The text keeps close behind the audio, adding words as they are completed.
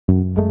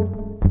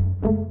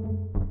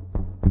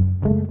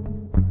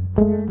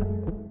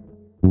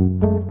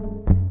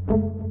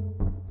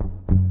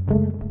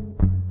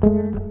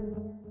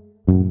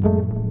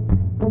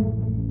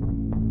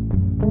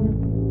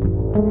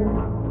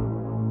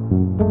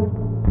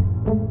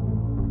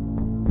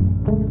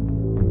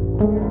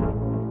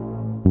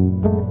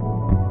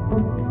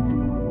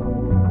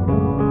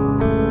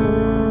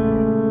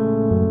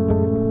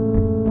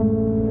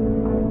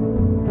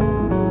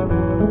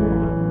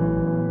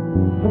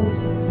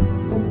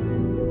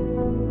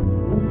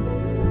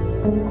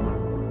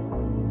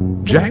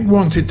Jack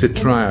wanted to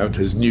try out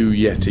his new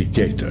Yeti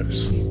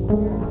Gaiters,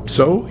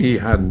 so he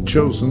had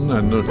chosen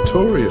a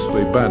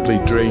notoriously badly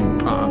drained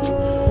path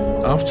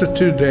after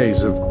 2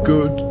 days of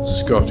good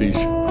Scottish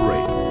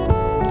rain.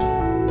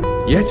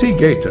 Yeti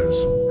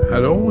Gaiters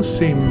had always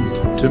seemed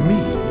to me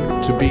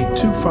to be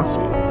too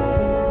fussy,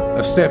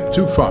 a step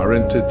too far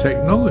into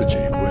technology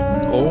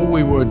when all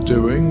we were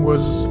doing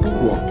was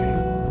walking.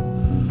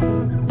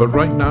 But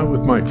right now,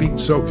 with my feet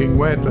soaking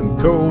wet and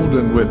cold,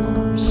 and with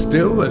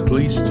still at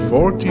least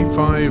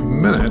 45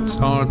 minutes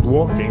hard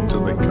walking to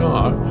the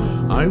car,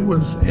 I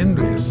was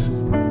envious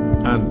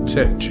and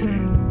tetchy.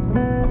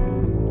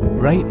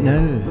 Right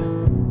now,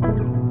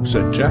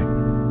 said Jack.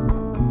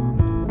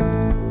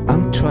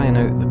 I'm trying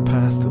out the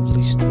path of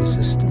least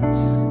resistance.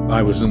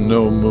 I was in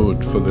no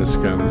mood for this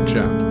kind of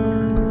chat.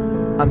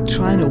 I'm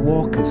trying to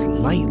walk as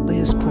lightly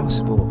as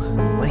possible,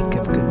 like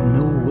I've got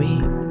no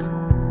weight,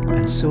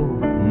 and so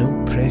no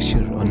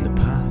pressure on the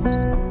path.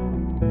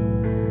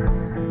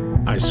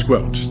 I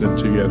squelched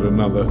into yet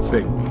another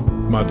thick,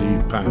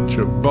 muddy patch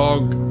of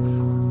bog,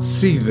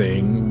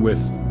 seething with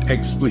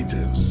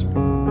expletives.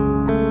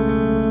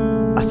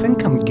 I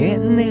think I'm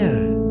getting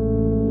there,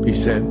 he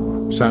said,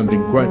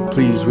 sounding quite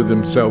pleased with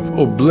himself,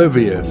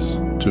 oblivious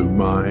to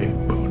my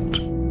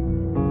mood.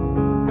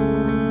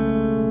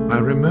 I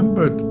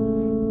remembered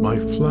my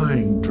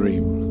flying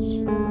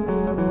dreams.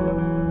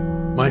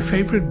 My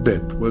favorite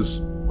bit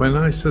was when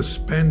I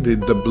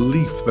suspended the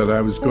belief that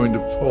I was going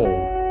to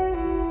fall.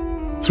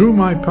 Through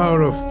my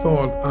power of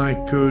thought, I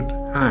could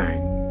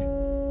hang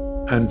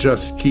and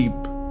just keep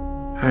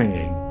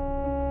hanging.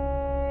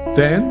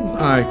 Then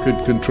I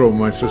could control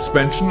my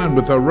suspension, and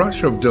with a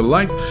rush of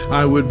delight,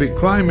 I would be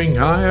climbing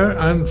higher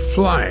and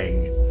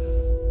flying.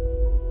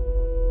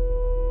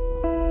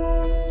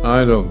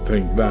 I don't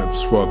think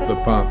that's what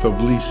the path of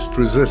least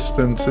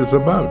resistance is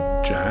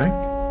about, Jack,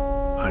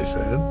 I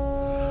said.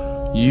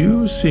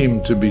 You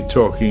seem to be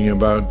talking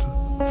about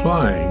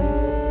flying,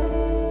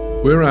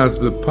 whereas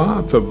the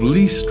path of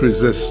least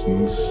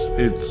resistance,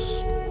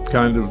 it's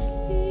kind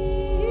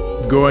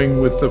of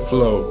going with the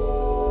flow.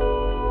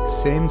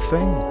 Same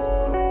thing,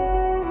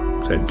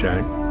 said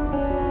Jack,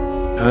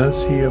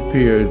 as he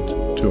appeared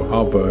to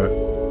hover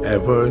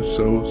ever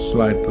so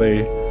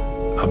slightly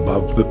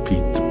above the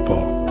peat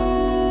bog.